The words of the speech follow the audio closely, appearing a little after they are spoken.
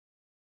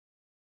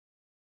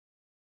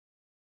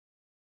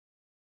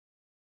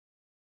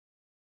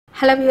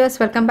Hello viewers,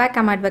 welcome back.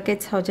 I'm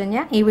advocate సౌజన్య.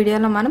 ఈ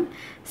వీడియోలో మనం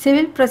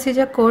సివిల్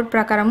ప్రొసీజర్ కోడ్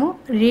ప్రకారము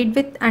రీడ్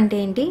విత్ అంటే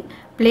ఏంటి,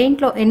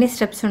 ప్లెయింట్లో ఎన్ని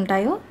స్టెప్స్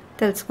ఉంటాయో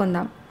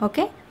తెలుసుకుందాం.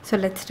 Okay, so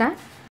let's start.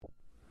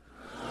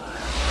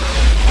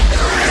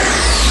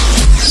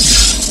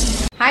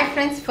 Hi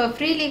friends, for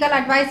free legal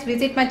advice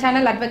visit my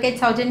channel Advocate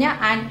Sowjanya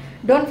and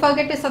don't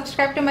forget to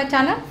subscribe to my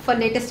channel for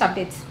latest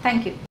updates.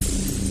 Thank you.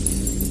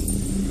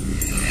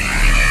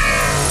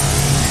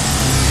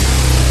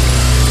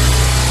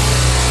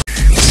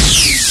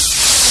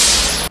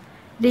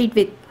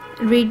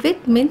 Read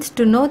with means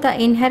to know the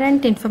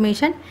inherent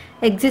information,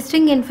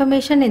 existing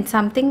information in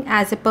something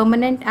as a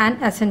permanent and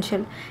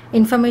essential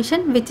information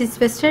which is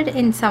vested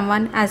in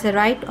someone as a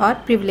right or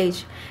privilege.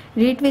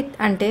 Read with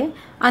అంటే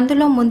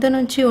అందులో ముందు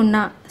నుంచి ఉన్న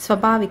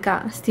స్వాభావిక,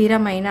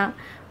 స్థిరమైన,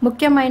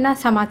 ముఖ్యమైన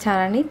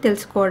సమాచారాన్ని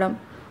తెలుసుకోవడం,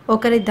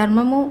 ఒకరి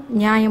ధర్మము,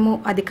 న్యాయము,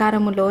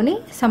 అధికారములోని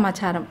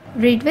సమాచారం.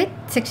 Read with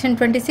Section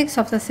 26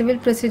 of the Civil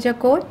Procedure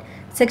Code.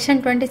 Section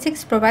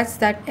 26 provides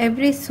that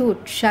every suit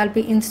shall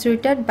be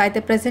instituted by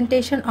the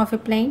presentation of a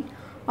plaint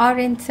or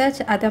in such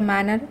other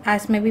manner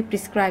as may be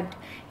prescribed.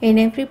 In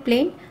every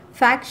plaint,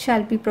 facts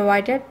shall be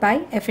provided by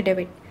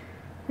affidavit.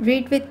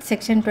 Read with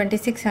Section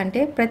 26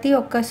 అంటే ప్రతి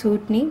ఒక్క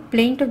సూట్ని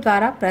ప్లెయింట్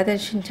ద్వారా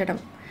ప్రదర్శించడం,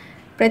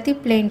 ప్రతి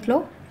ప్లెయింట్లో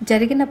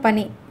జరిగిన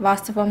పని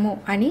వాస్తవము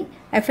అని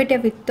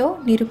అఫిడవిట్తో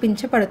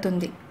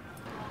నిరూపించబడుతుంది.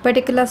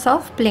 Particulars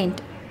of plaint.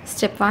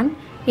 Step 1.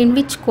 In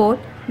which court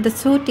the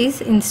suit is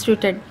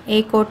instituted. ఏ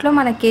కోర్టులో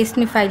మన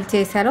కేసుని ఫైల్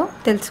చేశారో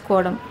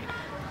తెలుసుకోవడం.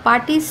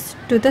 Parties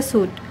to the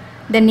suit.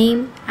 The name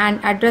and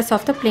address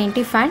of the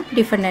plaintiff and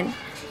defendant.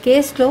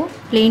 కేసులో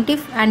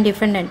ప్లెయింటిఫ్ అండ్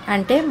డిఫెండెంట్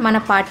అంటే మన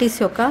పార్టీస్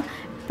యొక్క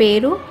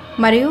పేరు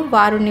మరియు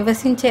వారు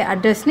నివసించే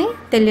అడ్రస్ని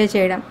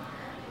తెలియజేయడం.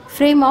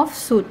 Frame of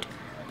suit.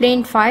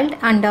 Plaint filed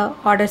under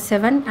Order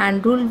 7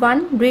 and Rule 1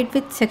 read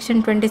with Section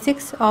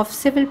 26 of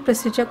Civil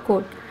Procedure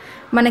Code.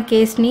 మన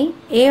కేసుని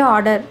ఏ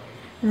ఆర్డర్,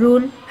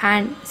 రూల్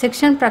అండ్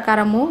సెక్షన్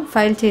ప్రకారము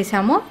ఫైల్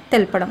చేశామో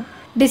తెలపడం.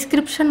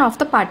 Description of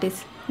the parties.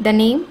 The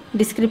name,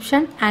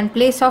 description and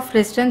place of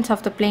residence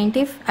of the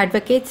plaintiff,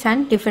 advocates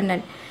and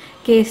defendant.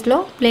 కేసులో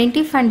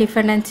plaintiff and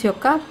defendants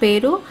యొక్క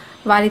పేరు,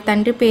 వారి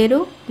తండ్రి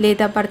పేరు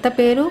లేదా భర్త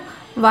పేరు,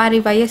 వారి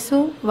వయస్సు,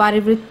 వారి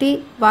వృత్తి,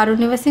 వారు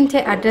నివసించే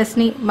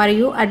అడ్రస్ని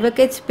మరియు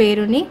అడ్వకేట్స్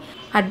పేరుని,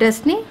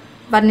 అడ్రస్ని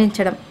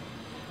వర్ణించడం.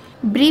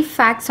 Brief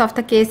facts of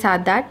the case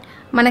or that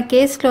మన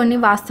కేసులోని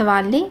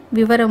వాస్తవాల్ని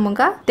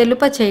వివరముగా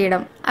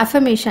తెలుపచేయడం.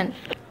 అఫర్మేషన్.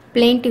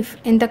 ప్లెయింటిఫ్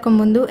ఇంతకు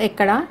ముందు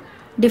ఎక్కడ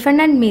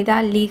డిఫెండెంట్ మీద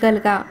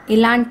లీగల్గా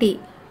ఇలాంటి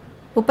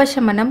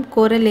ఉపశమనం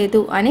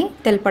కోరలేదు అని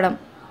తెలపడం.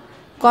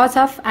 Cause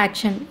of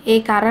action. ఏ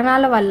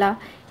కారణాల వల్ల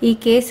ఈ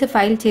కేసు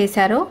ఫైల్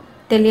చేశారో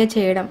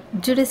తెలియచేయడం.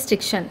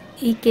 జ్యూరిస్డిక్షన్.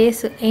 ఈ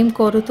కేసు ఏం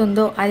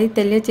కోరుతుందో అది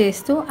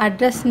తెలియజేస్తూ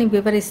అడ్రస్ని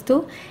వివరిస్తూ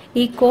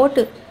ఈ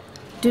కోర్టు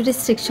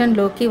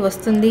జ్యూరిస్డిక్షన్లోకి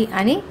వస్తుంది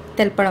అని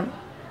తెలపడం.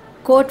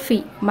 Court fee.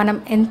 మనం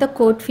ఎంత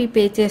కోర్ట్ ఫీ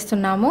పే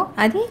చేస్తున్నామో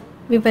అది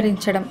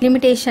వివరించడం.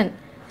 లిమిటేషన్.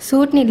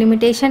 సూట్ని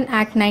లిమిటేషన్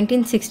యాక్ట్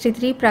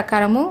 1963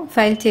 ప్రకారము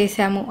ఫైల్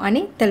చేశాము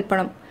అని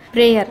తెలపడం.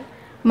 ప్రేయర్.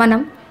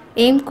 మనం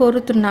ఏం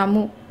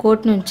కోరుతున్నాము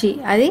కోర్టు నుంచి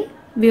అది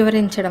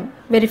వివరించడం.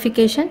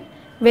 వెరిఫికేషన్.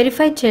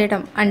 వెరిఫై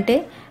చేయడం అంటే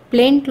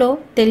ప్లెయింట్లో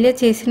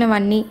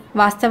తెలియచేసినవన్నీ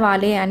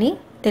వాస్తవాలే అని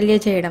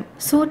తెలియజేయడం.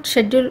 Suit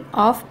schedule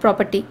of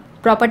property.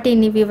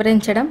 ప్రాపర్టీని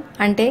వివరించడం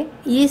అంటే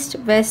ఈస్ట్,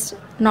 వెస్ట్,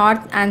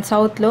 నార్త్ అండ్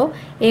సౌత్లో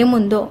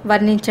ఏముందో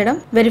వర్ణించడం.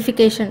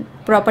 వెరిఫికేషన్.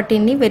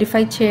 ప్రాపర్టీని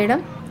వెరిఫై చేయడం.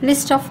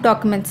 List of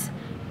documents.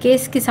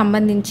 కేసుకి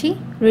సంబంధించి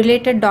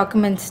రిలేటెడ్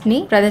డాక్యుమెంట్స్ని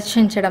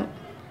ప్రదర్శించడం.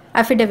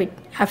 అఫిడవిట్.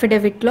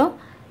 అఫిడవిట్లో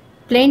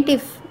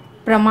ప్లెయింటిఫ్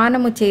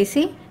ప్రమాణము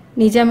చేసి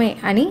నిజమే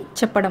అని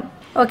చెప్పడం.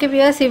 ఓకే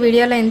వ్యూవర్స్, ఈ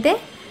వీడియోలో అయితే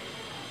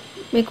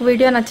మీకు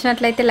వీడియో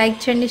నచ్చినట్లయితే లైక్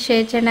చేయండి,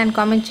 షేర్ చేయండి అండ్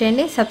కామెంట్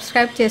చేయండి.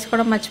 సబ్స్క్రైబ్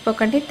చేసుకోవడం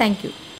మర్చిపోకండి. Thank you.